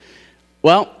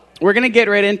Well, we're going to get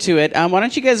right into it. Why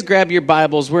don't you guys grab your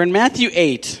Bibles? We're in Matthew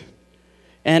 8.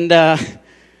 And,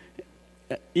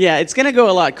 it's going to go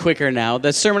a lot quicker now.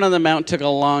 The Sermon on the Mount took a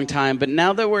long time. But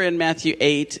now that we're in Matthew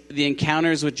 8, the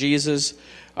encounters with Jesus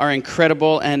are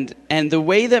incredible. And the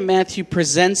way that Matthew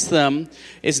presents them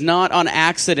is not on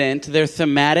accident. They're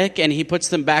thematic, and he puts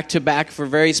them back to back for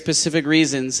very specific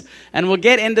reasons. And we'll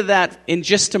get into that in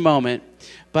just a moment.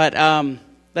 But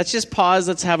let's just pause.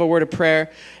 Let's have a word of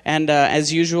prayer. And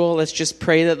as usual, let's just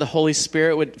pray that the Holy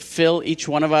Spirit would fill each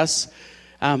one of us.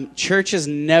 Church is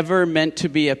never meant to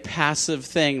be a passive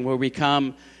thing where we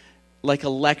come like a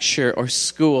lecture or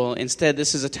school. Instead,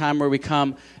 this is a time where we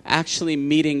come actually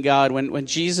meeting God. When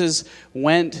Jesus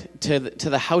went to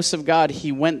the house of God,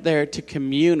 he went there to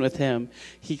commune with him.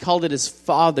 He called it his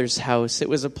Father's house. It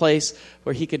was a place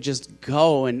where he could just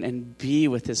go and be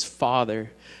with his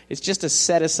Father. It's just a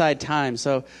set-aside time.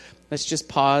 So let's just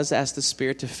pause, ask the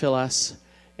Spirit to fill us,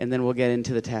 and then we'll get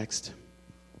into the text.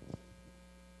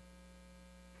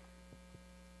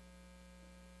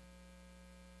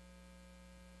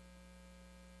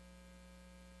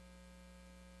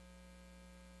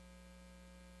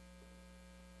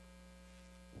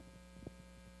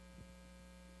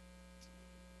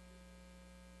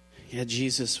 Yeah,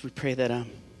 Jesus, we pray that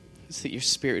your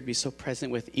Spirit would be so present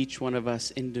with each one of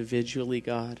us individually,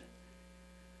 God.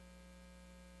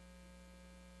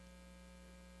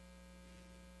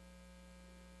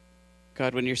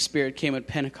 God, when your Spirit came at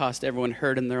Pentecost, everyone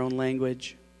heard in their own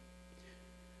language.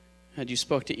 God, you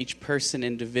spoke to each person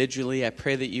individually. I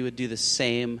pray that you would do the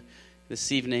same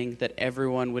this evening, that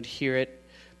everyone would hear it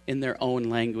in their own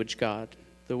language, God,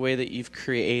 the way that you've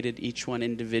created each one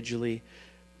individually.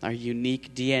 Our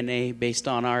unique DNA based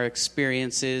on our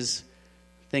experiences,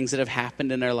 things that have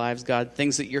happened in our lives, God,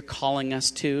 things that you're calling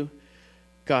us to.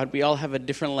 God, we all have a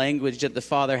different language that the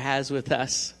Father has with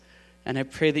us. And I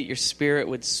pray that your Spirit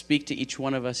would speak to each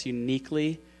one of us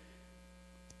uniquely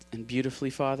and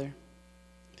beautifully, Father.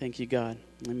 Thank you, God.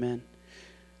 Amen.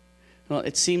 Well,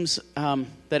 it seems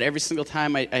that every single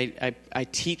time I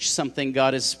teach something,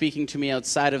 God is speaking to me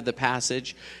outside of the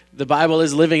passage. The Bible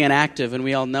is living and active, and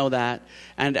we all know that.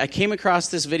 And I came across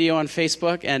this video on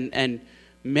Facebook, and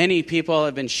many people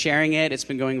have been sharing it. It's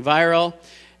been going viral.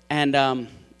 And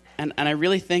I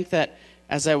really think that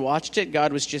as I watched it,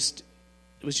 God was just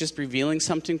revealing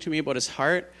something to me about his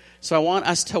heart. So I want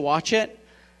us to watch it.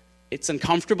 It's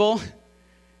uncomfortable.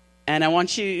 And I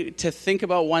want you to think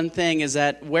about one thing, is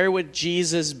that where would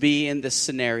Jesus be in this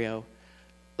scenario?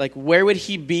 Like, where would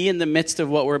he be in the midst of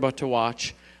what we're about to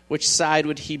watch? Which side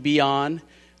would he be on?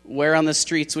 Where on the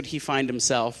streets would he find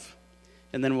himself?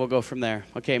 And then we'll go from there.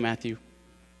 Okay, Matthew.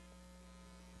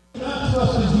 You cannot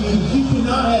trust in Jesus. You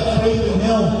cannot have faith in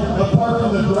him apart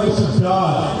from the grace of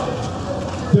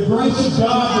God. The grace of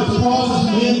God that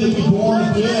causes men to be born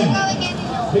again.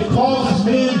 It causes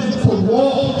men to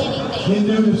walk in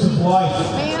newness of life.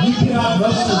 You cannot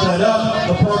muster that up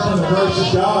apart from the grace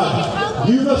of God.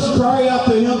 You must cry out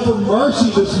to him for mercy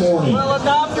this morning.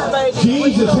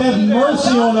 Jesus, have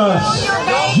mercy on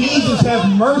us. Jesus,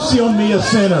 have mercy on me, a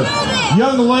sinner.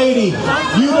 Young lady,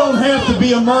 you don't have to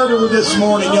be a murderer this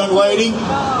morning, young lady.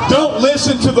 Don't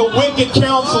listen to the wicked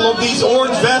counsel of these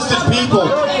orange-vested people.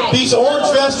 These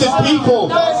orange-vested people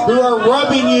who are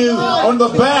rubbing you on the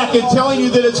back and telling you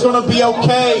that it's going to be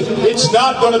okay. It's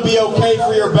not going to be okay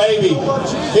for your baby.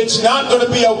 It's not going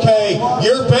to be okay.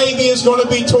 Your baby is going to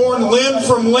be torn limb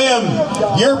from limb.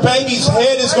 Your baby's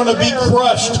head is going to be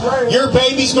crushed. Your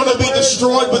baby's going to be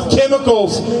destroyed with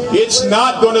chemicals. It's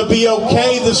not going to be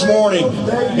okay this morning.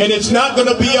 And it's not going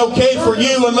to be okay for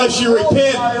you unless you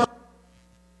repent.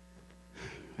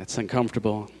 That's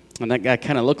uncomfortable. And that guy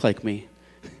kind of looked like me.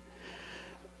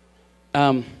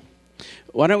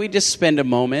 Why don't we just spend a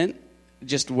moment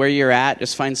just where you're at,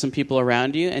 just find some people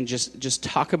around you, and just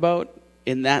talk about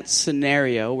in that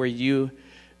scenario where you,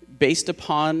 based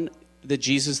upon the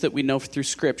Jesus that we know through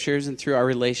scriptures and through our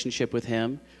relationship with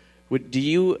him, do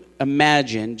you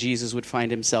imagine Jesus would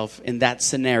find himself in that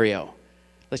scenario?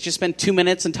 Let's just spend 2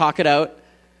 minutes and talk it out,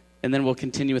 and then we'll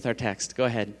continue with our text. Go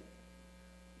ahead.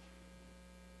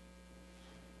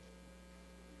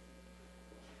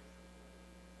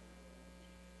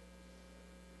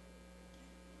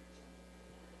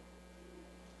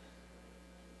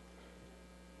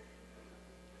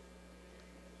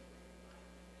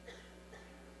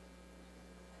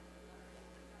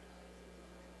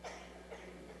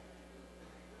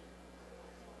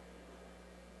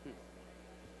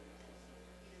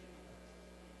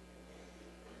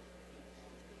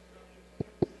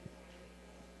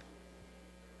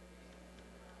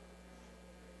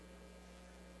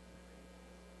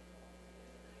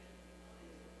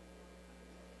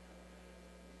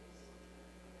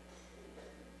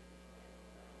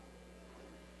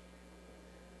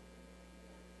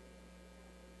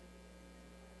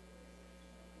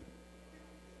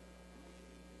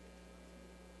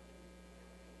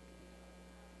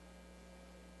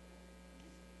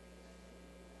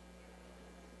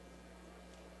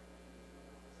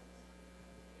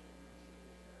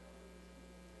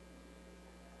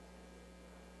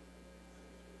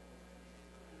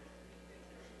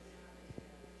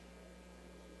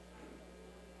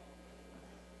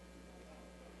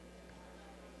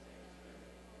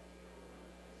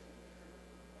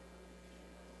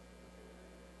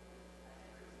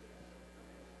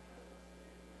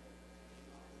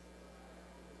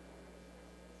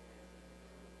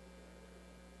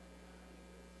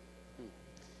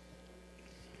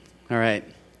 All right.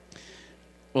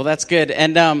 Well, that's good.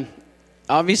 And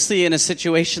obviously in a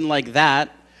situation like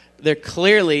that, there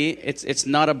clearly, it's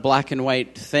not a black and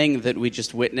white thing that we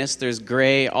just witnessed. There's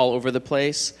gray all over the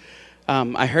place.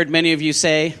 I heard many of you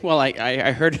say, well,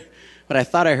 I heard what I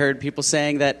thought I heard, people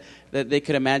saying that they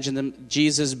could imagine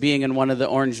Jesus being in one of the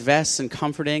orange vests and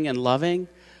comforting and loving,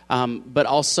 but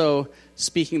also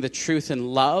speaking the truth in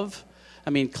love.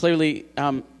 I mean, clearly,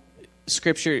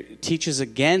 Scripture teaches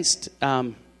against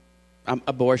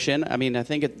abortion. I mean, I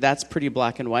think that's pretty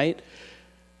black and white.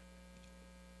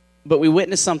 But we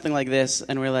witness something like this,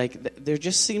 and we're like, there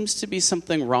just seems to be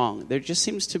something wrong. There just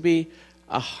seems to be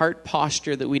a heart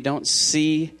posture that we don't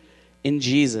see in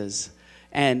Jesus.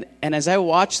 And as I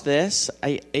watch this,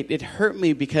 it hurt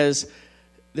me because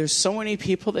there's so many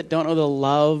people that don't know the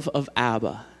love of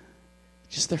Abba,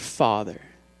 just their Father,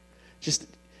 just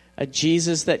a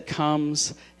Jesus that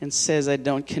comes and says, I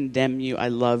don't condemn you, I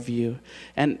love you.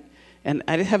 And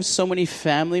I have so many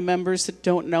family members that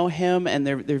don't know him, and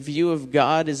their view of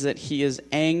God is that he is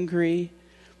angry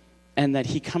and that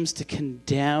he comes to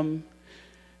condemn.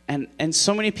 And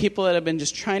so many people that have been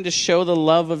just trying to show the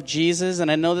love of Jesus, and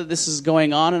I know that this is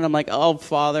going on, and I'm like, oh,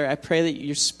 Father, I pray that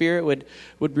your Spirit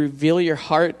would reveal your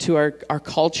heart to our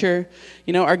culture.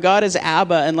 You know, our God is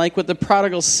Abba, and like with the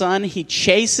prodigal son, he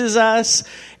chases us,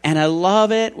 and I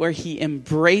love it where he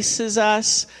embraces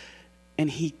us, and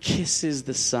he kisses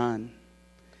the son.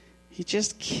 He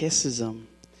just kisses him.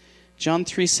 John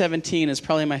 3:17 is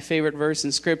probably my favorite verse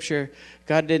in Scripture.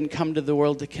 God didn't come to the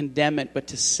world to condemn it, but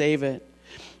to save it.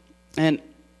 And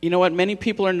you know what? Many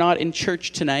people are not in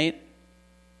church tonight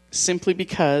simply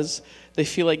because they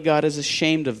feel like God is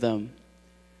ashamed of them.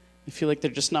 They feel like they're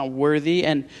just not worthy.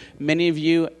 And many of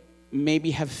you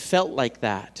maybe have felt like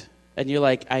that. And you're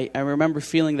like, I remember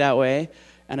feeling that way,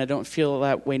 and I don't feel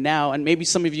that way now. And maybe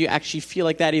some of you actually feel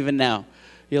like that even now.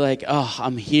 You're like, oh,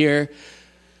 I'm here,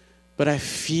 but I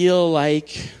feel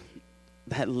like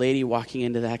that lady walking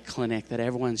into that clinic, that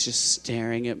everyone's just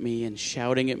staring at me and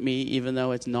shouting at me, even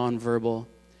though it's nonverbal.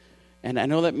 And I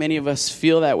know that many of us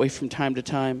feel that way from time to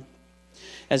time.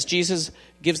 As Jesus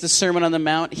gives the Sermon on the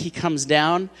Mount, he comes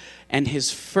down, and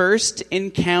his first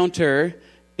encounter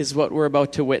is what we're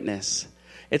about to witness.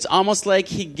 It's almost like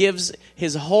he gives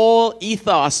his whole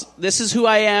ethos. This is who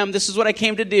I am. This is what I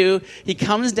came to do. He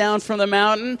comes down from the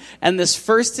mountain, and this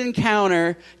first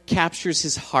encounter captures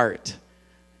his heart.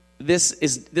 This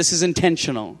is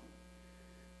intentional.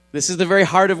 This is the very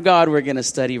heart of God we're going to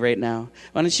study right now.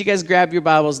 Why don't you guys grab your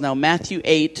Bibles now, Matthew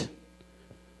 8.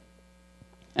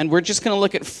 And we're just going to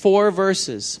look at 4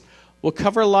 verses. We'll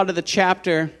cover a lot of the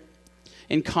chapter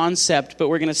in concept, but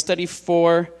we're going to study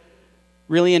 4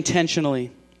 really intentionally.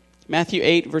 Matthew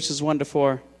 8, verses 1 to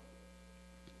 4.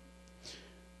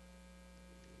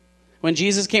 When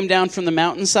Jesus came down from the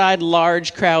mountainside,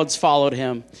 large crowds followed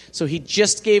him. So he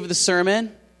just gave the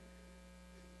sermon,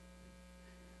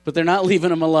 but they're not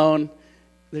leaving him alone.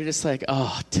 They're just like,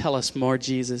 oh, tell us more,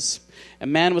 Jesus. A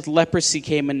man with leprosy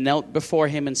came and knelt before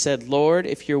him and said, Lord,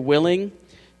 if you're willing,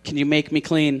 can you make me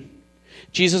clean?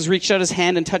 Jesus reached out his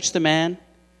hand and touched the man.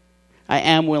 I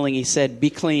am willing, he said,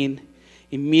 be clean.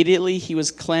 Immediately he was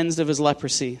cleansed of his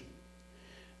leprosy.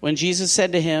 When Jesus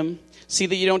said to him, see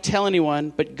that you don't tell anyone,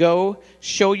 but go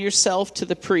show yourself to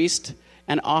the priest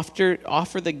and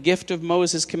offer the gift of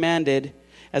Moses commanded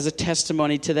as a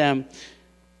testimony to them.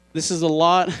 This is a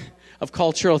lot of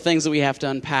cultural things that we have to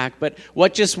unpack, but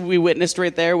what just we witnessed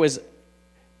right there was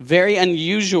very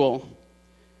unusual.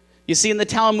 You see, in the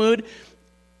Talmud,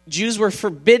 Jews were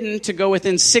forbidden to go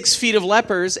within 6 feet of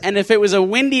lepers, and if it was a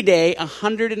windy day,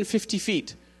 150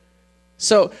 feet.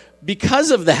 So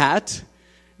because of that,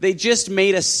 they just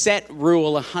made a set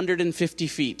rule, 150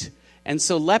 feet. And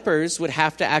so lepers would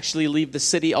have to actually leave the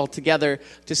city altogether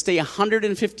to stay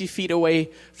 150 feet away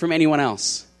from anyone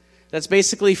else. That's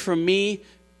basically from me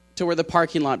to where the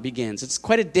parking lot begins. It's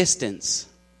quite a distance.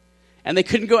 And they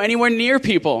couldn't go anywhere near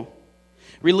people.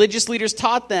 Religious leaders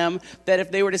taught them that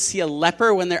if they were to see a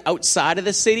leper when they're outside of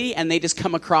the city and they just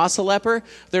come across a leper,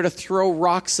 they're to throw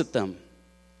rocks at them.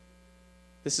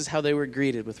 This is how they were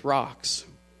greeted, with rocks.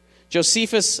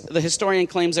 Josephus, the historian,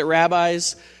 claims that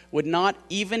rabbis would not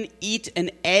even eat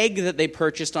an egg that they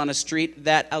purchased on a street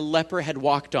that a leper had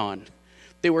walked on.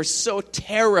 They were so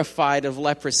terrified of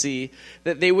leprosy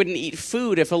that they wouldn't eat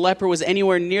food if a leper was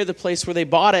anywhere near the place where they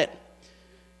bought it.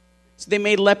 So they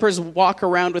made lepers walk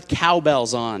around with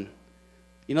cowbells on.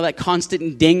 You know that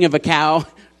constant ding of a cow?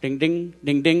 Ding, ding,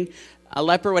 ding, ding. A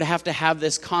leper would have to have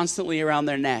this constantly around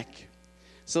their neck,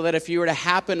 so that if you were to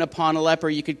happen upon a leper,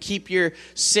 you could keep your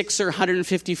 6 or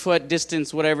 150 foot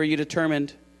distance, whatever you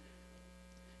determined.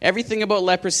 Everything about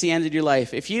leprosy ended your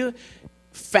life. If you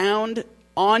found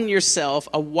on yourself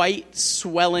a white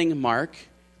swelling mark,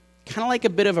 kind of like a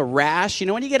bit of a rash, you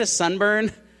know when you get a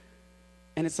sunburn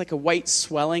and it's like a white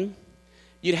swelling,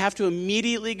 you'd have to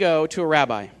immediately go to a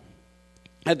rabbi.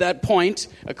 At that point,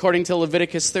 according to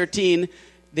Leviticus 13,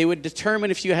 they would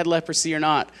determine if you had leprosy or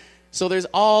not. So there's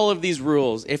all of these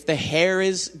rules. If the hair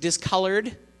is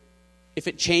discolored, if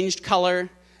it changed color,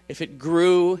 if it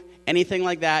grew, anything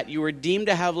like that, you were deemed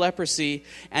to have leprosy.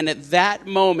 And at that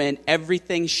moment,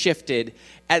 everything shifted.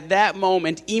 At that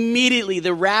moment, immediately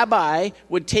the rabbi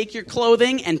would take your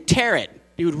clothing and tear it.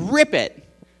 He would rip it.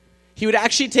 He would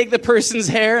actually take the person's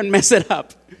hair and mess it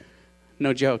up.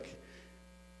 No joke.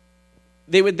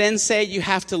 They would then say, you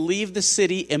have to leave the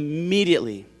city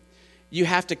immediately. You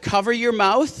have to cover your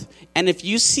mouth, and if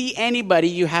you see anybody,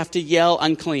 you have to yell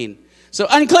unclean. So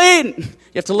unclean!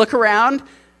 You have to look around,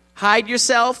 hide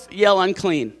yourself, yell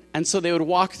unclean. And so they would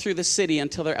walk through the city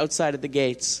until they're outside of the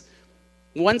gates.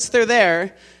 Once they're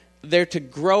there, they're to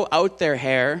grow out their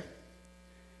hair.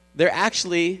 They're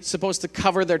actually supposed to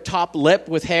cover their top lip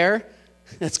with hair.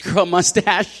 That's grow a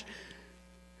mustache.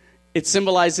 It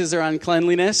symbolizes their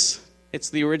uncleanliness. It's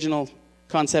the original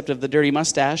concept of the dirty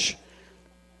mustache.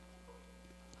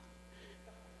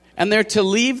 And they're to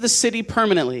leave the city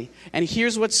permanently. And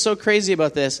here's what's so crazy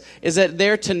about this, is that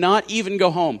they're to not even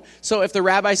go home. So if the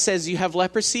rabbi says you have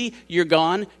leprosy, you're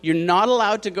gone. You're not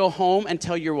allowed to go home and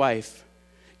tell your wife.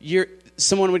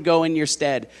 Someone would go in your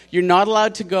stead. You're not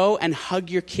allowed to go and hug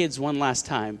your kids one last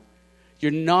time.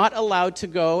 You're not allowed to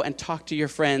go and talk to your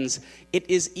friends. It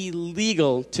is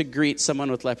illegal to greet someone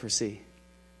with leprosy.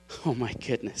 Oh my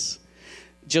goodness.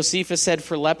 Josephus said,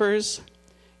 for lepers,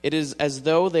 it is as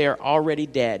though they are already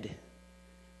dead.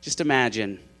 Just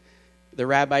imagine. The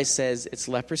rabbi says it's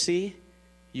leprosy.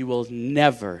 You will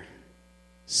never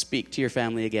speak to your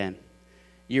family again.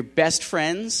 Your best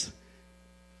friends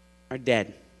are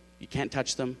dead. You can't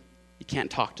touch them. You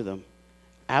can't talk to them.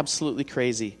 Absolutely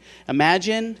crazy.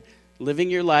 Imagine living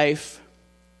your life.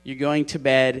 You're going to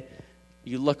bed.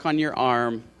 You look on your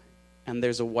arm, and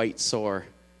there's a white sore.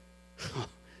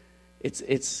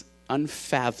 It's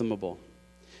unfathomable.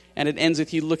 And it ends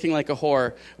with you looking like a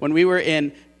whore. When we were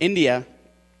in India,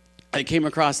 I came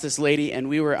across this lady, and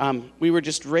we were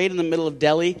just right in the middle of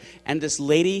Delhi, and this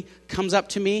lady comes up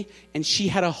to me, and she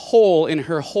had a hole in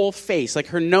her whole face. Like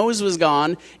her nose was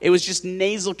gone. It was just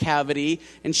nasal cavity,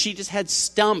 and she just had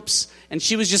stumps, and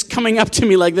she was just coming up to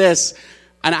me like this.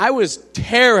 And I was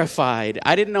terrified.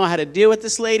 I didn't know how to deal with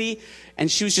this lady, and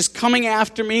she was just coming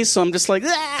after me, so I'm just like,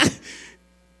 ah!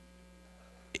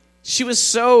 She was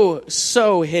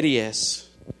so hideous.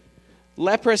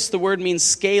 Leprous, the word means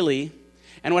scaly.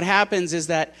 And what happens is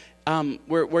that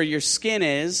where your skin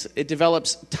is, it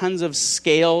develops tons of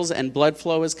scales and blood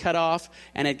flow is cut off,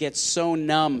 and it gets so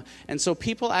numb. And so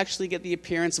people actually get the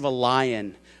appearance of a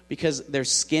lion because their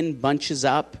skin bunches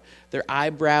up, their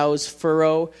eyebrows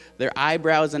furrow, their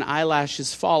eyebrows and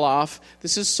eyelashes fall off.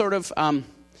 This is sort of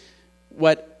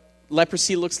what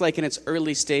leprosy looks like in its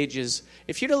early stages.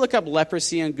 If you're to look up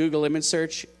leprosy on Google image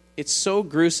search, it's so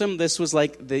gruesome. This was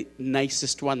like the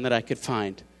nicest one that I could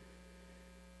find.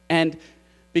 And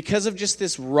because of just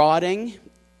this rotting,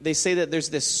 they say that there's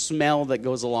this smell that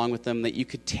goes along with them that you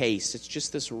could taste. It's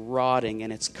just this rotting,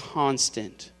 and it's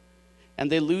constant. And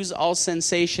they lose all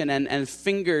sensation, and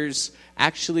fingers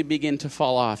actually begin to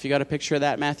fall off. You got a picture of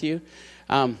that, Matthew?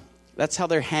 That's how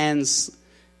their hands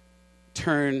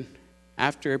turn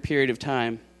after a period of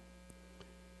time.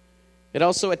 It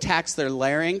also attacks their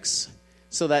larynx,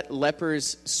 so that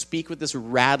lepers speak with this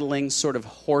rattling sort of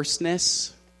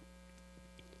hoarseness.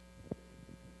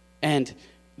 And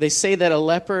they say that a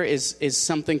leper is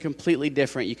something completely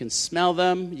different. You can smell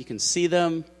them, you can see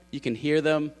them, you can hear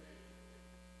them.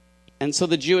 And so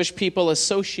the Jewish people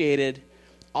associated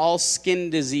all skin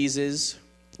diseases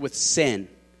with sin.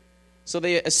 So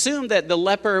they assumed that the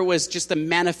leper was just a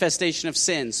manifestation of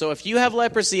sin. So if you have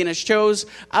leprosy and it shows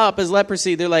up as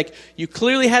leprosy, they're like, you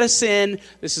clearly had a sin.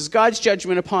 This is God's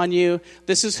judgment upon you.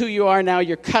 This is who you are now.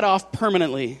 You're cut off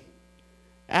permanently.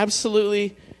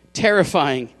 Absolutely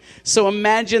terrifying. So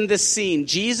imagine this scene.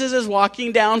 Jesus is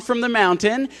walking down from the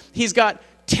mountain. He's got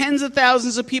tens of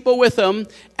thousands of people with him,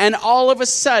 and all of a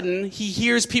sudden, he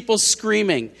hears people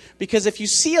screaming. Because if you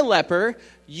see a leper,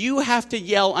 you have to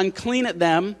yell unclean at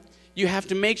them. You have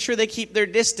to make sure they keep their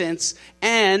distance.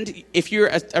 And if you're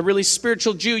a really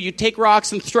spiritual Jew, you take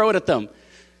rocks and throw it at them.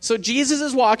 So Jesus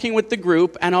is walking with the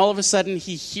group, and all of a sudden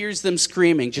he hears them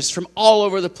screaming just from all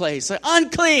over the place. Like,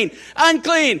 unclean,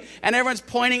 unclean. And everyone's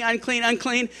pointing, unclean,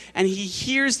 unclean. And he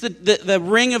hears the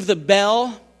ring of the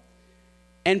bell.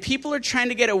 And people are trying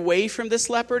to get away from this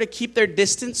leper to keep their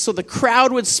distance, so the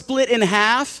crowd would split in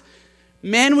half.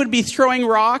 Men would be throwing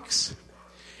rocks.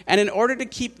 And in order to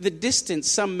keep the distance,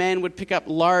 some men would pick up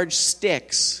large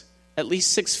sticks, at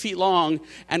least 6 feet long,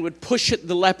 and would push at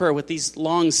the leper with these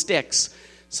long sticks.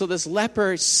 So this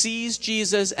leper sees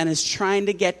Jesus and is trying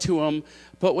to get to him,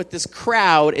 but with this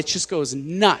crowd, it just goes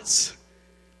nuts.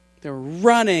 They're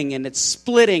running, and it's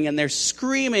splitting, and they're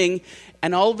screaming,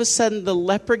 and all of a sudden, the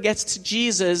leper gets to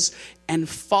Jesus and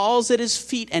falls at his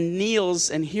feet and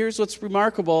kneels, and here's what's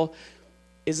remarkable,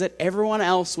 is that everyone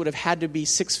else would have had to be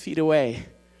 6 feet away.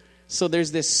 So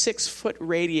there's this 6-foot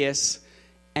radius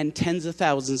and tens of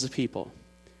thousands of people.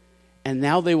 And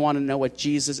now they want to know what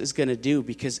Jesus is going to do,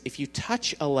 because if you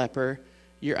touch a leper,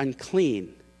 you're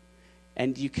unclean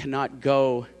and you cannot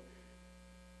go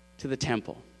to the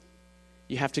temple.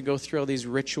 You have to go through all these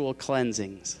ritual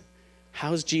cleansings.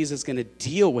 How's Jesus going to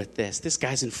deal with this? This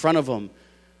guy's in front of him.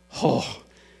 Oh,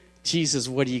 Jesus,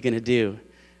 what are you going to do?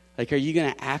 Like, are you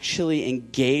going to actually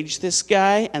engage this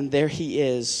guy? And there he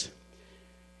is.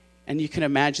 And you can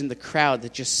imagine the crowd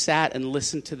that just sat and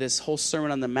listened to this whole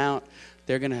Sermon on the Mount.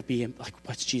 They're going to be like,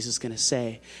 what's Jesus going to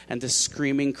say? And the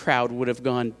screaming crowd would have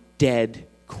gone dead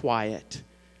quiet.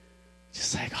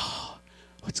 Just like, oh,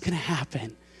 what's going to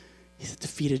happen? He's at the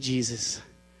feet of Jesus.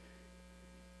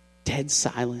 Dead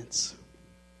silence.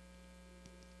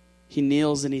 He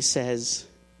kneels and he says,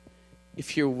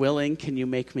 if you're willing, can you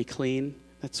make me clean?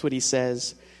 That's what he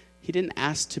says. He didn't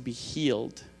ask to be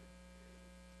healed.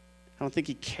 I don't think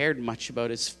he cared much about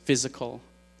his physical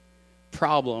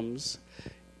problems.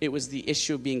 It was the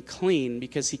issue of being clean,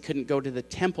 because he couldn't go to the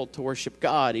temple to worship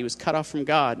God. He was cut off from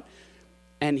God,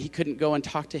 and he couldn't go and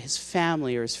talk to his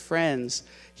family or his friends.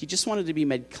 He just wanted to be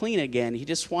made clean again. He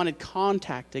just wanted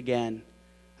contact again.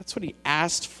 That's what he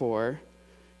asked for.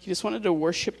 He just wanted to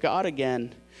worship God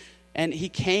again. And he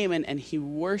came and he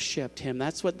worshiped him.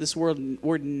 That's what this word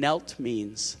knelt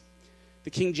means. The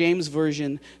King James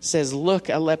Version says, look,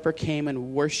 a leper came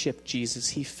and worshiped Jesus.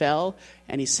 He fell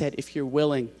and he said, if you're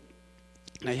willing.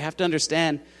 Now you have to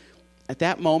understand, at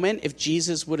that moment, if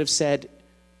Jesus would have said,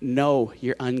 no,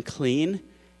 you're unclean,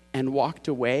 and walked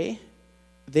away,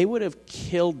 they would have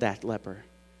killed that leper.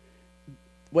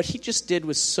 What he just did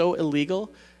was so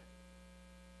illegal.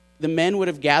 The men would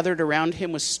have gathered around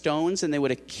him with stones, and they would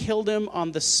have killed him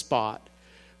on the spot.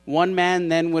 One man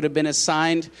then would have been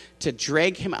assigned to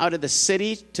drag him out of the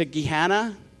city to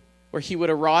Gehenna, where he would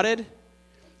have rotted.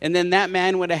 And then that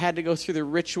man would have had to go through the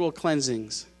ritual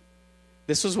cleansings.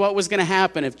 This was what was going to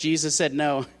happen if Jesus said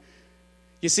no.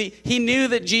 You see, he knew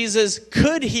that Jesus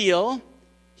could heal.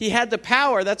 He had the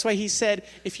power. That's why he said,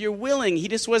 if you're willing. He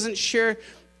just wasn't sure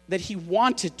that he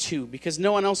wanted to, because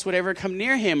no one else would ever come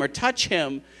near him or touch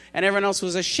him, and everyone else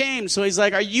was ashamed. So he's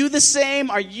like, are you the same?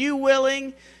 Are you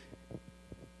willing?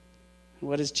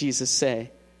 What does Jesus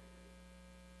say?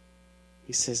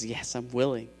 He says, yes, I'm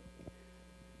willing.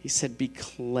 He said, be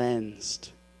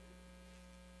cleansed.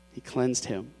 He cleansed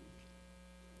him.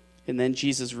 And then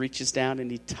Jesus reaches down and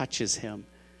he touches him.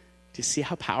 Do you see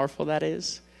how powerful that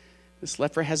is? This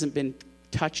leper hasn't been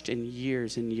touched in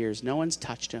years and years. No one's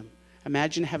touched him.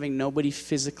 Imagine having nobody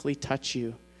physically touch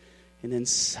you. And then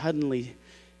suddenly,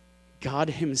 God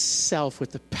himself,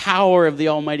 with the power of the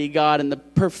Almighty God and the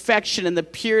perfection and the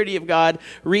purity of God,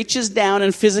 reaches down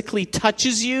and physically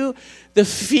touches you. The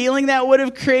feeling that would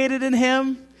have created in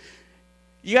him.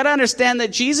 You got to understand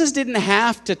that Jesus didn't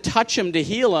have to touch him to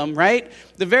heal him, right?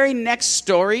 The very next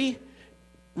story,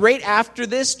 right after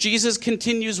this, Jesus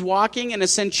continues walking and a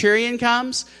centurion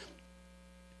comes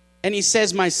and he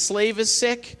says, my slave is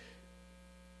sick.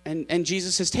 And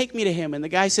Jesus says, take me to him. And the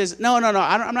guy says, no,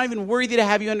 I'm not even worthy to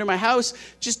have you under my house.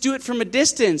 Just do it from a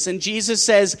distance. And Jesus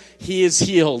says, he is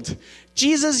healed.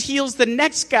 Jesus heals the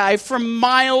next guy from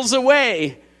miles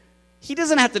away. He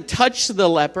doesn't have to touch the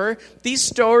leper. These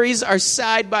stories are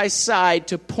side by side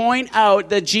to point out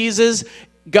that Jesus,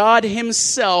 God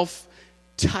himself,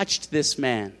 touched this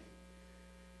man.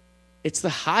 It's the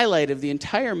highlight of the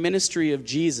entire ministry of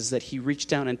Jesus that he reached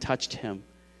down and touched him.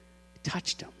 He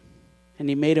touched him. And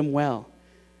he made him well.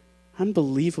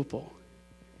 Unbelievable.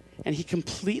 And he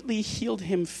completely healed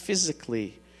him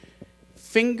physically.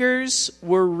 Fingers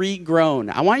were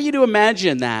regrown. I want you to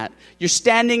imagine that. You're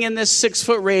standing in this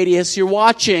 6-foot radius. You're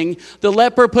watching. The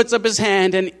leper puts up his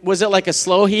hand. And was it like a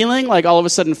slow healing? Like all of a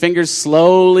sudden fingers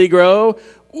slowly grow?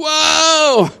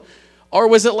 Whoa! Or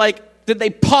was it like, did they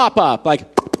pop up? Like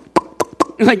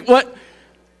what?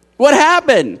 What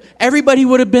happened? Everybody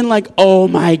would have been like, oh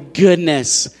my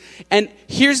goodness. And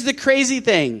here's the crazy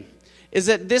thing, is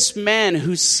that this man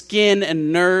whose skin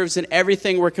and nerves and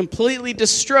everything were completely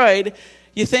destroyed,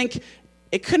 you think,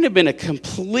 It couldn't have been a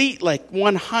complete,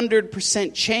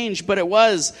 100% change, but it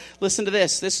was. Listen to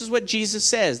this. This is what Jesus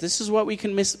says. This is what we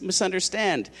can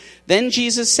misunderstand. Then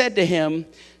Jesus said to him,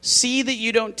 "See that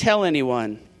you don't tell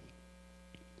anyone."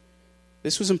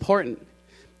 This was important.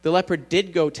 The leper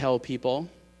did go tell people,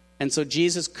 and so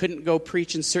Jesus couldn't go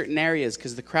preach in certain areas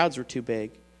because the crowds were too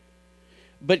big.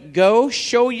 "But go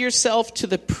show yourself to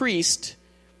the priest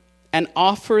and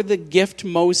offer the gift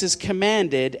Moses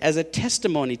commanded as a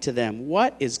testimony to them."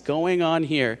 What is going on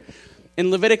here?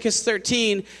 In Leviticus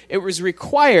 13, it was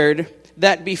required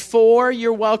that before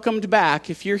you're welcomed back,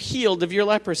 if you're healed of your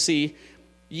leprosy,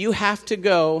 you have to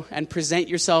go and present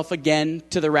yourself again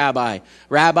to the rabbi.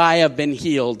 "Rabbi, I've been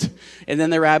healed." And then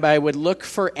the rabbi would look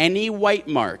for any white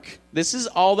mark. This is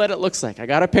all that it looks like. I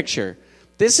got a picture.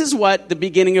 This is what the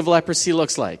beginning of leprosy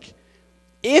looks like.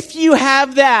 If you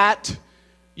have that,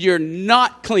 you're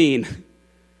not clean.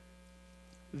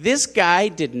 This guy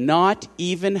did not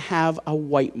even have a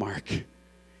white mark.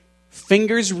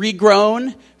 Fingers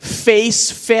regrown, face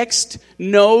fixed,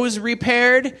 nose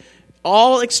repaired,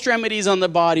 all extremities on the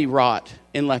body rot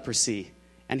in leprosy.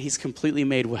 And he's completely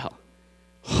made well.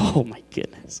 Oh my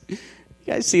goodness. You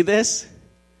guys see this?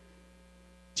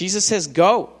 Jesus says,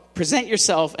 "Go, present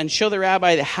yourself and show the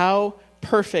rabbi how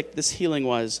perfect this healing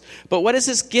was." But what is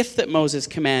this gift that Moses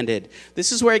commanded?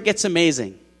 This is where it gets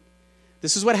amazing.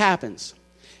 This is what happens.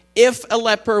 If a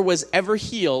leper was ever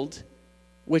healed,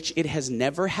 which it has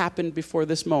never happened before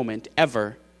this moment,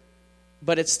 ever,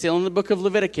 but it's still in the book of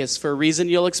Leviticus for a reason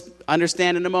you'll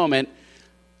understand in a moment,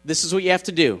 this is what you have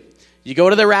to do. You go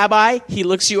to the rabbi, he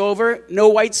looks you over, no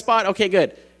white spot, okay,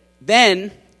 good.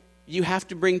 Then you have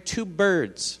to bring 2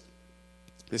 birds.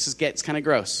 This gets kind of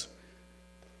gross.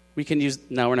 We're not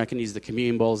going to use the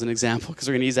communion bowl as an example because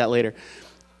we're going to use that later.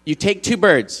 You take 2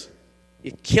 birds.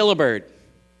 You kill a bird.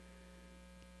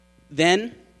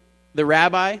 Then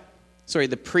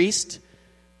the priest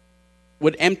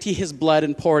would empty his blood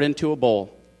and pour it into a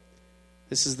bowl.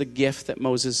 This is the gift that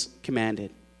Moses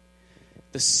commanded.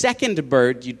 The second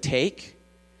bird you'd take,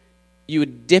 you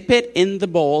would dip it in the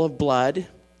bowl of blood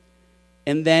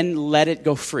and then let it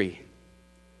go free.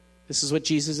 This is what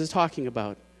Jesus is talking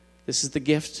about. This is the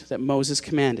gift that Moses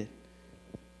commanded.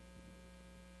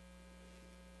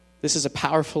 This is a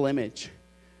powerful image.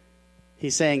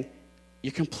 He's saying,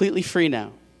 you're completely free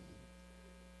now.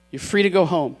 You're free to go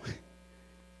home.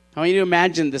 I want you to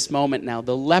imagine this moment now.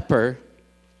 The leper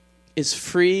is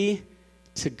free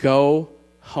to go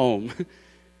home,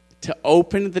 to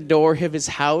open the door of his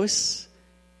house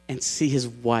and see his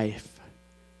wife.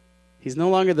 He's no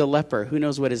longer the leper. Who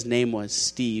knows what his name was?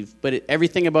 Steve. But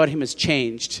everything about him has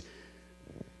changed.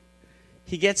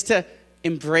 He gets to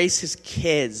embrace his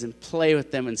kids and play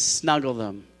with them and snuggle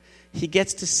them. He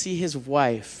gets to see his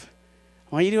wife.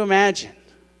 I want you to imagine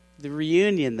the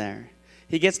reunion there.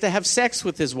 He gets to have sex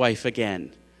with his wife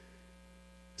again.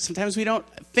 Sometimes we don't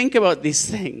think about these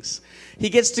things. He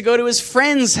gets to go to his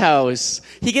friend's house.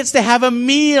 He gets to have a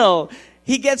meal.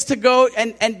 He gets to go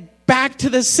and back to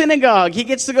the synagogue. He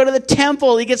gets to go to the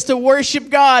temple. He gets to worship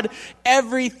God.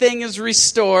 Everything is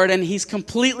restored and he's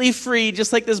completely free,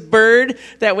 just like this bird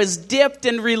that was dipped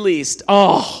and released.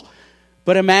 Oh,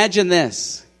 but imagine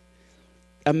this.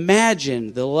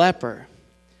 Imagine the leper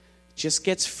just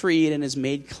gets freed and is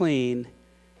made clean,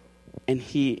 and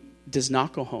he does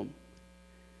not go home.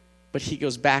 But he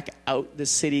goes back out the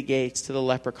city gates to the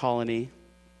leper colony.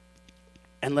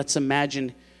 And let's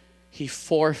imagine he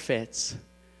forfeits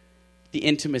the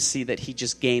intimacy that he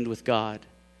just gained with God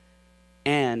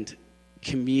and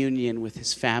communion with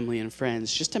his family and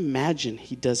friends. Just imagine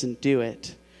he doesn't do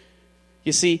it.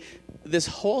 You see, this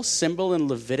whole symbol in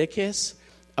Leviticus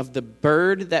of the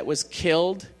bird that was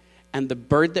killed and the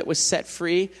bird that was set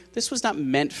free, this was not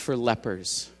meant for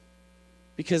lepers,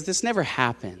 because this never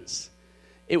happens.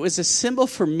 It was a symbol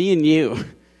for me and you.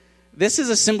 This is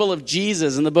a symbol of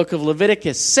Jesus in the book of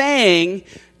Leviticus, saying,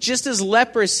 just as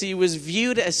leprosy was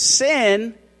viewed as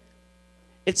sin,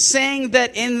 it's saying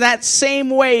that in that same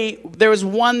way, there is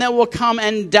one that will come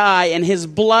and die, and his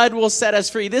blood will set us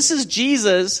free. This is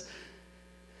Jesus.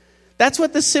 That's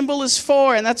what the symbol is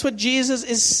for, and that's what Jesus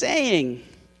is saying.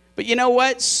 But you know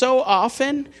what? So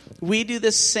often, we do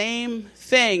the same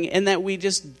thing in that we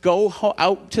just go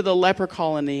out to the leper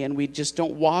colony and we just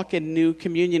don't walk in new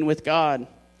communion with God.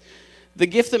 The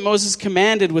gift that Moses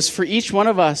commanded was for each one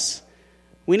of us.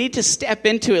 We need to step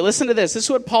into it. Listen to this. This is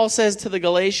what Paul says to the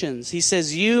Galatians. He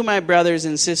says, "You, my brothers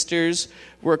and sisters,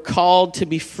 were called to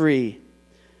be free.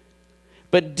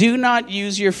 But do not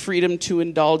use your freedom to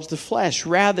indulge the flesh.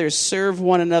 Rather, serve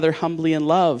one another humbly in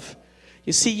love."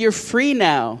 You see, you're free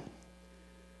now.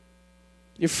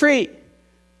 You're free.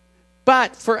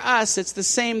 But for us, it's the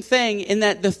same thing in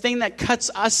that the thing that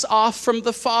cuts us off from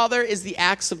the Father is the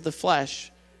acts of the flesh.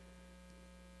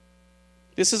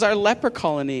 This is our leper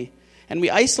colony, and we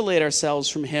isolate ourselves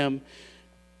from him.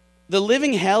 The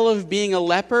living hell of being a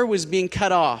leper was being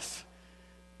cut off.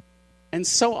 And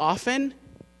so often,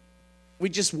 we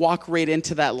just walk right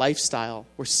into that lifestyle.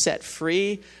 We're set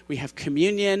free, we have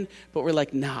communion, but we're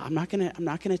like, nah, I'm not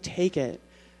gonna take it.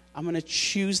 I'm gonna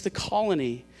choose the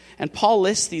colony. And Paul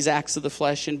lists these acts of the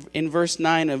flesh in verse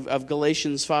 9 of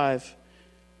Galatians 5.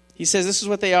 He says this is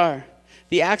what they are.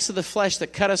 The acts of the flesh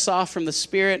that cut us off from the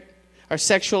Spirit are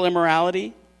sexual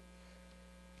immorality,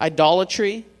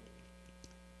 idolatry,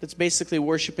 that's basically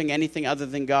worshiping anything other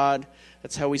than God.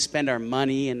 That's how we spend our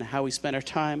money and how we spend our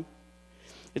time.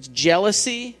 It's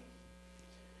jealousy,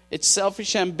 it's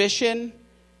selfish ambition,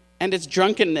 and it's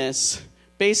drunkenness.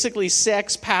 Basically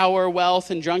sex, power,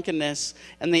 wealth, and drunkenness.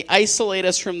 And they isolate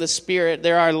us from the Spirit.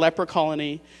 They're our leper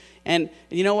colony. And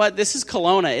you know what? This is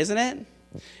Kelowna, isn't it?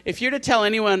 If you're to tell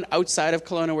anyone outside of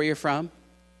Kelowna where you're from,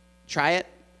 try it.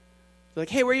 They're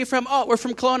like, hey, where are you from? Oh, we're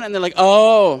from Kelowna. And they're like,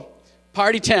 oh,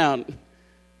 party town.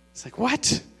 It's like,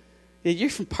 what? Yeah,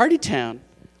 you're from party town.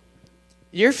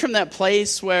 You're from that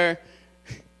place where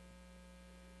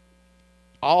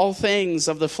all things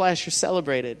of the flesh are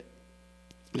celebrated.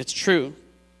 And it's true.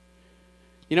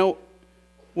 You know,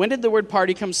 when did the word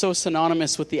party come so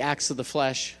synonymous with the acts of the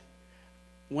flesh?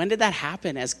 When did that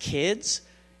happen? As kids,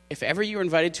 if ever you were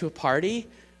invited to a party,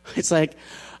 it's like,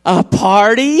 a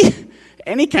party?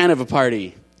 Any kind of a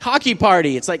party. Hockey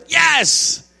party. It's like,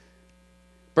 yes!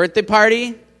 Birthday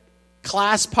party,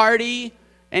 class party,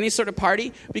 any sort of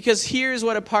party. Because here's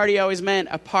what a party always meant.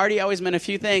 A party always meant a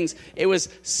few things. It was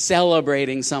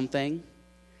celebrating something.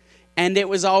 And it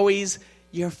was always,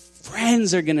 your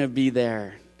friends are going to be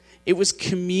there. It was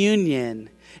communion.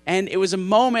 And it was a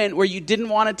moment where you didn't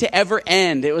want it to ever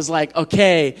end. It was like,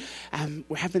 okay,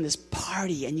 we're having this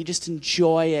party, and you just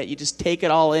enjoy it. You just take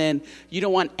it all in. You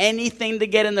don't want anything to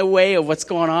get in the way of what's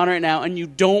going on right now, and you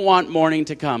don't want morning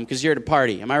to come because you're at a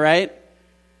party. Am I right?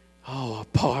 Oh, a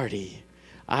party.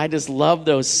 I just love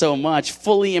those so much,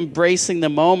 fully embracing the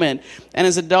moment. And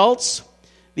as adults,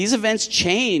 these events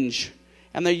change,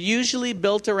 and they're usually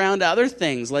built around other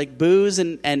things like booze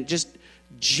and just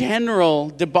general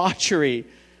debauchery.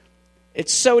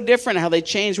 It's so different how they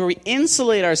change, where we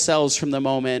insulate ourselves from the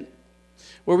moment,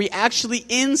 where we actually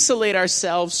insulate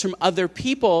ourselves from other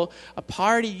people. A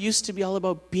party used to be all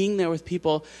about being there with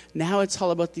people. Now it's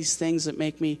all about these things that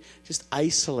make me just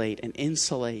isolate and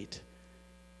insulate.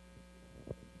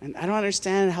 And I don't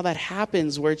understand how that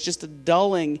happens, where it's just a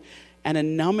dulling and a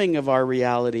numbing of our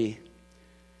reality.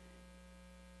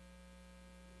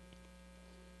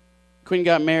 Quinn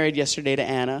got married yesterday to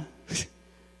Anna.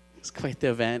 It's quite the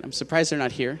event. I'm surprised they're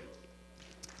not here.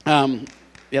 Yeah,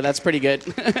 that's pretty good.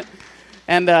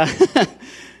 And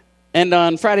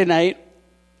on Friday night,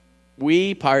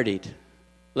 we partied.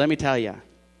 Let me tell you.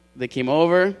 They came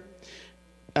over.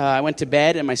 I went to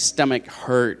bed, and my stomach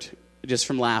hurt just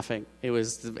from laughing. It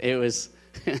was it was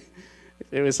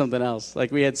something else.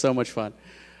 Like, we had so much fun.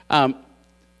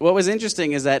 What was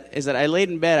interesting is that I laid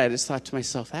in bed. I just thought to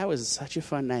myself, that was such a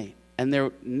fun night.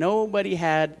 And nobody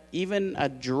had even a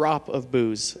drop of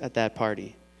booze at that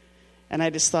party. And I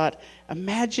just thought,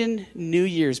 imagine New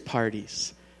Year's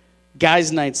parties,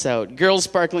 guys' nights out, girls'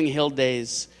 sparkling hill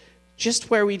days,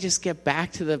 just where we just get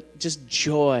back to the just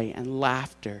joy and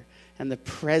laughter and the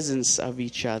presence of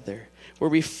each other, where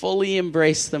we fully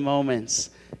embrace the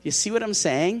moments. You see what I'm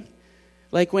saying?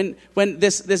 Like when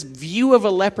this view of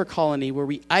a leper colony where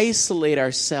we isolate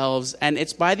ourselves, and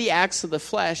it's by the acts of the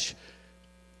flesh.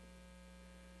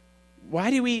 Why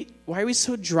are we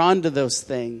so drawn to those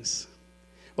things?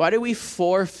 Why do we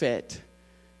forfeit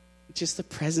just the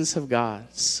presence of God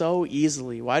so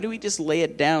easily? Why do we just lay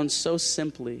it down so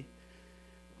simply?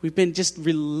 We've been just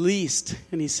released,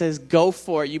 and he says, go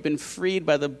for it. You've been freed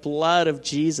by the blood of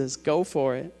Jesus. Go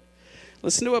for it.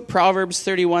 Listen to what Proverbs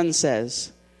 31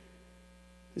 says.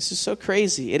 This is so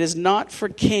crazy. It is not for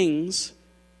kings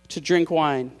to drink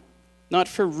wine, not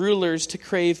for rulers to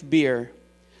crave beer,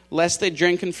 lest they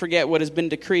drink and forget what has been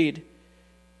decreed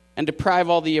and deprive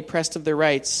all the oppressed of their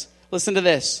rights. Listen to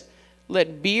this.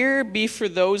 Let beer be for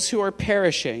those who are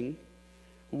perishing,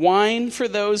 wine for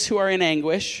those who are in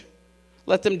anguish.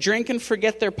 Let them drink and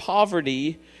forget their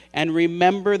poverty and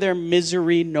remember their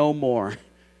misery no more.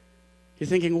 You're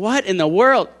thinking, what in the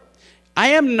world?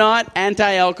 I am not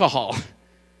anti-alcohol.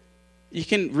 You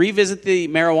can revisit the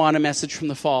marijuana message from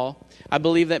the fall. I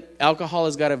believe that alcohol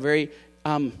has got a very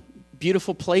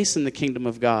beautiful place in the kingdom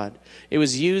of God. It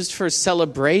was used for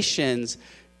celebrations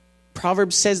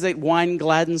Proverbs says that wine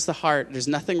gladdens the heart. There's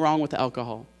nothing wrong with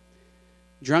alcohol.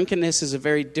 Drunkenness is a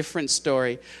very different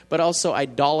story, but also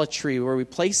idolatry, where we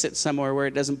place it somewhere where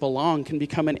it doesn't belong, can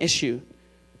become an issue.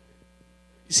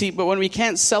 You see, but when we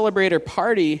can't celebrate or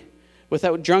party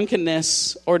without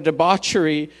drunkenness or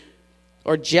debauchery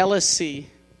or jealousy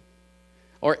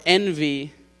or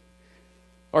envy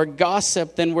or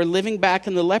gossip, then we're living back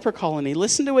in the leper colony.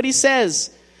 Listen to what he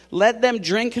says. Let them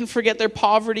drink and forget their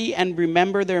poverty and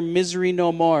remember their misery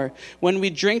no more. When we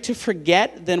drink to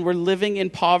forget, then we're living in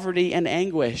poverty and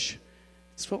anguish.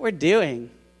 It's what we're doing.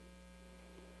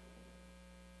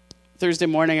 Thursday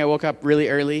morning, I woke up really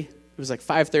early. It was like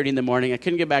 5:30 in the morning. I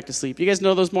couldn't get back to sleep. You guys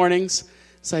know those mornings?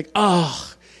 It's like,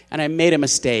 and I made a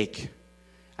mistake.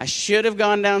 I should have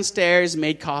gone downstairs,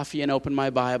 made coffee, and opened my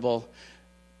Bible.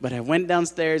 But I went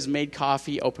downstairs, made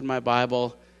coffee, opened my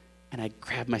Bible, and I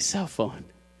grabbed my cell phone.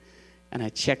 And I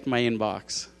checked my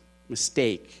inbox.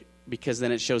 Mistake, because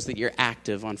then it shows that you're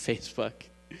active on Facebook.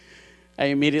 I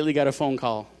immediately got a phone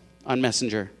call on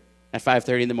Messenger at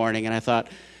 5:30 in the morning, and I thought,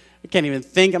 I can't even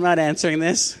think, I'm not answering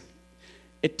this.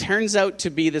 It turns out to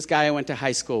be this guy I went to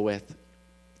high school with.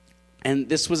 And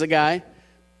this was a guy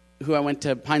who I went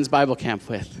to Pines Bible Camp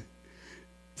with.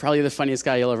 Probably the funniest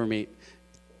guy you'll ever meet.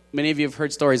 Many of you have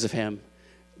heard stories of him.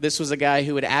 This was a guy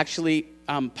who would actually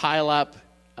pile up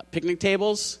picnic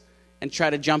tables and try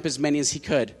to jump as many as he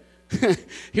could.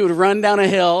 He would run down a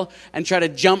hill and try to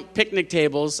jump picnic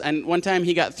tables, and one time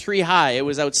he got 3 high. It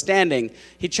was outstanding.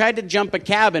 He tried to jump a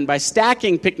cabin by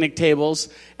stacking picnic tables,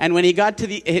 and when he got to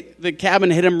the cabin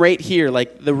hit him right here,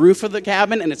 like the roof of the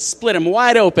cabin, and it split him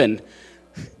wide open.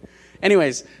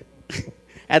 Anyways,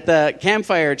 at the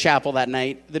campfire chapel that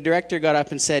night, the director got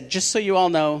up and said, just so you all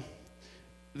know,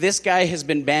 this guy has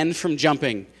been banned from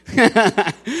jumping.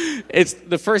 It's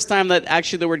the first time that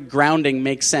actually the word grounding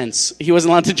makes sense. He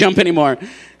wasn't allowed to jump anymore.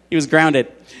 He was grounded.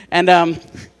 And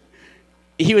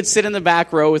he would sit in the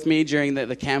back row with me during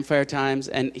the campfire times,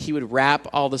 and he would rap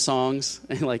all the songs.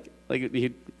 like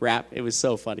he'd rap. It was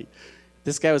so funny.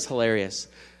 This guy was hilarious.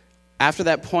 After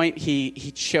that point,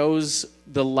 he chose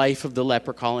the life of the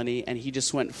leper colony, and he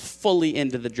just went fully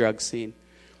into the drug scene.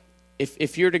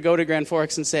 If you're to go to Grand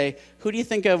Forks and say, who do you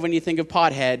think of when you think of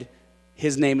Pothead?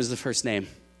 His name is the first name.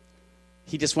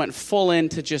 He just went full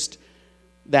into just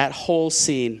that whole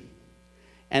scene.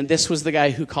 And this was the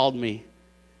guy who called me.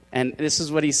 And this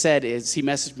is what he said, is he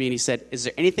messaged me and he said, is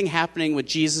there anything happening with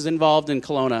Jesus involved in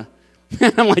Kelowna?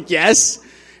 I'm like, yes.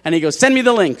 And he goes, send me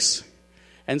the links.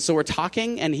 And so we're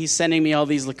talking, and he's sending me all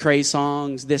these Lecrae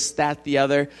songs, this, that, the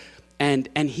other. And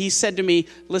he said to me,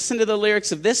 listen to the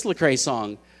lyrics of this Lecrae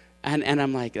song. And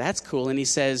I'm like, that's cool. And he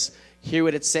says, hear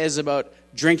what it says about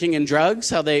drinking and drugs,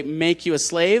 how they make you a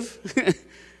slave. And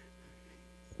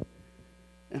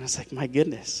I was like, my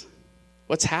goodness,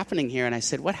 what's happening here? And I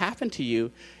said, what happened to you?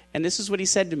 And this is what he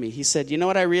said to me. He said, you know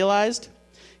what I realized?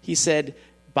 He said,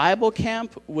 Bible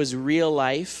camp was real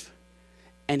life.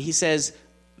 And he says,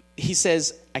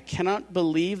 I cannot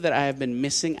believe that I have been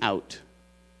missing out.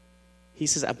 He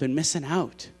says, I've been missing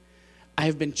out. I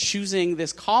have been choosing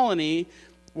this colony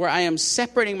where I am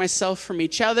separating myself from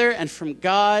each other and from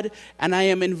God, and I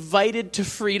am invited to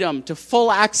freedom, to full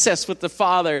access with the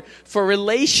Father, for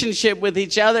relationship with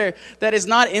each other that is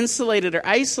not insulated or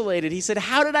isolated. He said,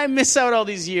 how did I miss out all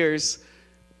these years?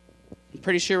 I'm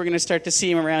pretty sure we're going to start to see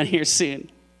him around here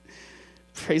soon.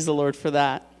 Praise the Lord for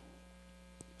that.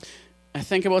 I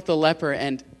think about the leper,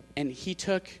 and he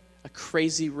took a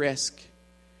crazy risk,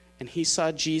 and he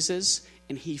saw Jesus,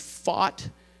 and he fought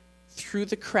through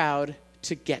the crowd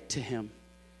to get to him.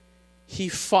 He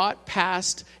fought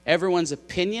past everyone's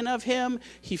opinion of him.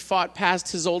 He fought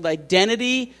past his old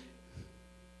identity.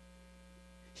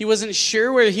 He wasn't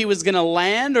sure where he was going to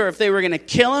land or if they were going to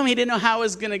kill him. He didn't know how it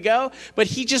was going to go. But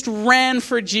he just ran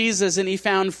for Jesus, and he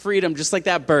found freedom, just like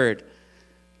that bird.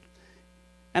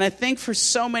 And I think for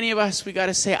so many of us, we got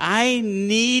to say, I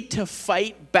need to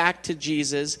fight back to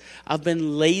Jesus. I've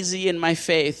been lazy in my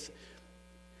faith.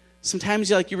 Sometimes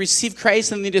you receive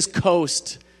Christ and then you just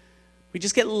coast. We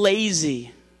just get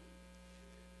lazy.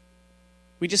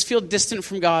 We just feel distant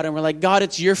from God, and we're like, God,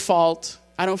 it's your fault.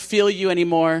 I don't feel you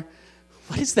anymore.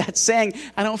 What is that saying?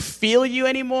 I don't feel you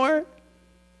anymore?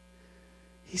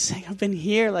 He's saying, I've been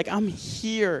here. I'm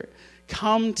here.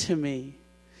 Come to me.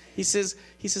 He says,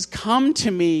 come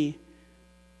to me,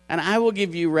 and I will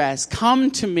give you rest. Come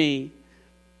to me.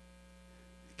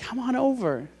 Come on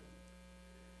over.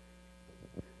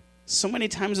 So many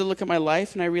times I look at my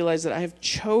life and I realize that I have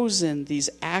chosen these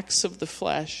acts of the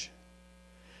flesh.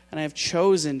 And I have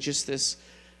chosen just this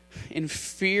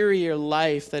inferior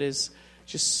life that is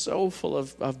just so full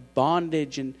of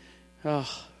bondage. And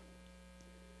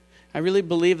I really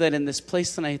believe that in this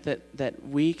place tonight that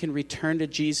we can return to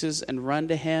Jesus and run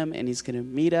to him, and he's going to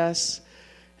meet us,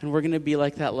 and we're going to be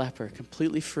like that leper,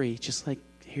 completely free, just like,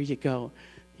 here you go,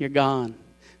 you're gone.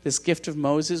 This gift of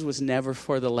Moses was never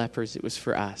for the lepers, it was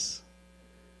for us.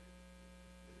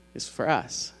 It's for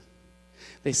us.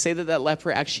 They say that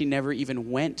leper actually never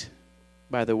even went,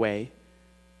 by the way,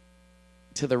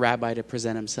 to the rabbi to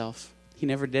present himself. He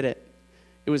never did it.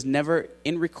 It was never,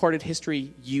 in recorded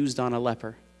history, used on a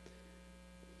leper.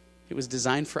 It was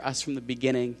designed for us from the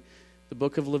beginning. The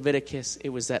book of Leviticus, it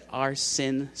was that our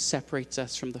sin separates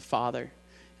us from the Father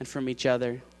and from each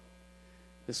other.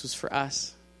 This was for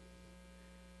us.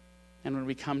 And when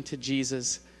we come to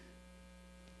Jesus,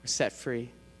 we're set free.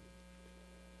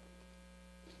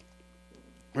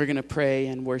 We're going to pray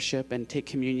and worship and take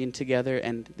communion together,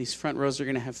 and these front rows are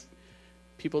going to have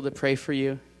people to pray for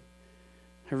you.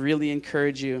 I really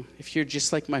encourage you, if you're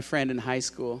just like my friend in high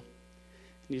school,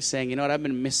 and you're saying, you know what, I've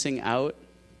been missing out.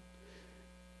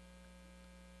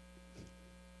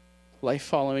 Life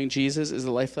following Jesus is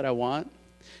the life that I want.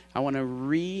 I want to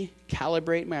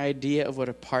recalibrate my idea of what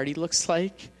a party looks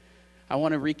like. I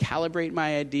want to recalibrate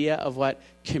my idea of what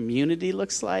community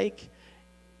looks like,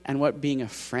 and what being a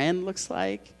friend looks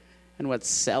like, and what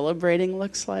celebrating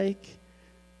looks like.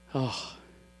 Oh,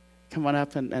 come on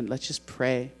up and let's just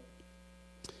pray.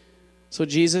 So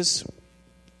Jesus,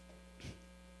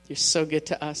 you're so good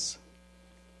to us.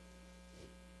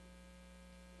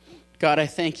 God, I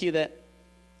thank you that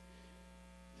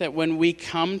when we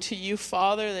come to you,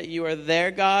 Father, that you are there,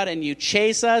 God, and you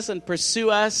chase us and pursue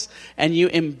us, and you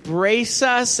embrace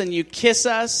us and you kiss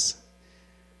us.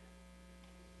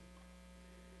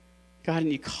 God,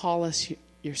 and you call us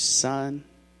your son.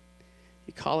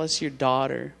 You call us your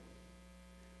daughter.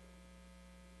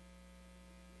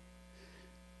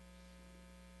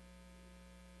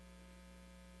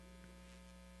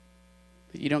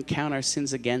 That you don't count our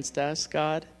sins against us,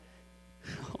 God.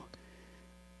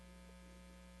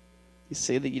 You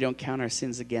say that you don't count our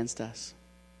sins against us.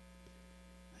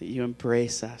 That you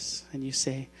embrace us. And you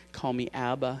say, call me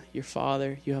Abba, your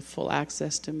Father. You have full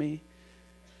access to me.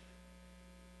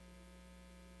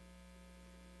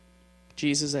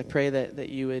 Jesus, I pray that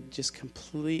you would just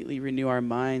completely renew our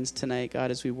minds tonight, God,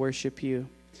 as we worship you.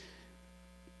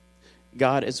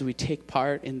 God, as we take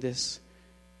part in this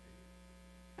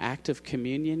act of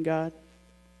communion, God.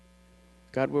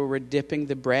 God, where we're dipping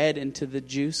the bread into the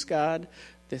juice, God,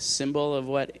 this symbol of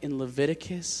what in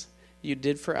Leviticus you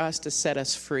did for us to set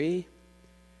us free.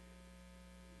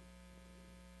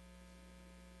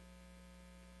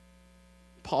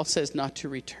 Paul says not to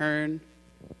return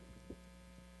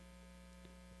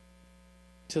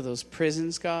to those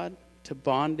prisons, God, to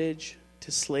bondage,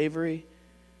 to slavery.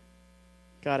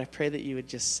 God, I pray that you would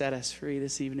just set us free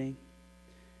this evening.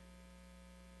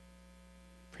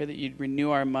 Pray that you'd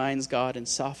renew our minds, God, and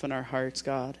soften our hearts,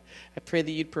 God. I pray that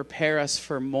you'd prepare us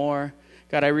for more.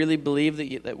 God, I really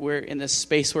believe that we're in this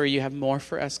space where you have more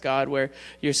for us, God, where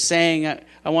you're saying,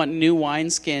 I want new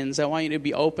wineskins. I want you to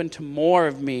be open to more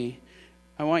of me.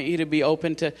 I want you to be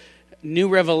open to new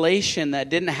revelation that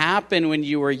didn't happen when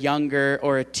you were younger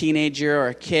or a teenager or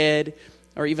a kid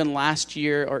or even last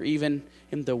year or even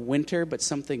in the winter, but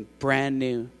something brand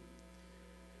new.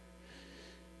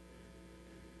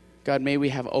 God, may we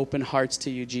have open hearts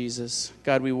to you, Jesus.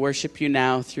 God, we worship you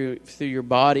now through your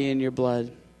body and your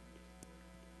blood.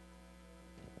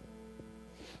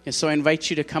 And so I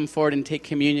invite you to come forward and take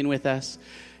communion with us.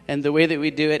 And the way that we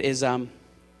do it is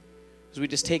we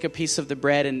just take a piece of the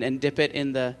bread and dip it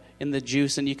in the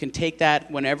juice. And you can take that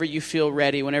whenever you feel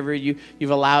ready, whenever you've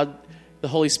allowed the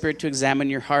Holy Spirit to examine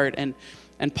your heart.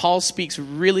 And Paul speaks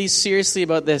really seriously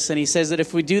about this. And he says that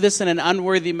if we do this in an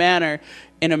unworthy manner,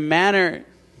 in a manner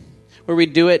where we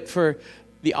do it for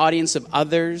the audience of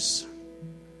others,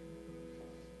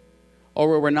 or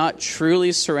where we're not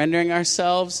truly surrendering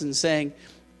ourselves and saying,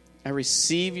 I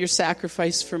receive your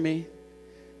sacrifice for me.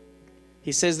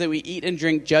 He says that we eat and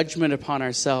drink judgment upon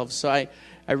ourselves. So I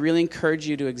really encourage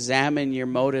you to examine your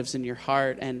motives in your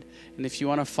heart. And if you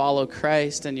want to follow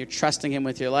Christ and you're trusting him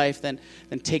with your life, then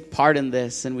take part in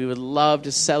this. And we would love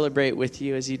to celebrate with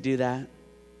you as you do that.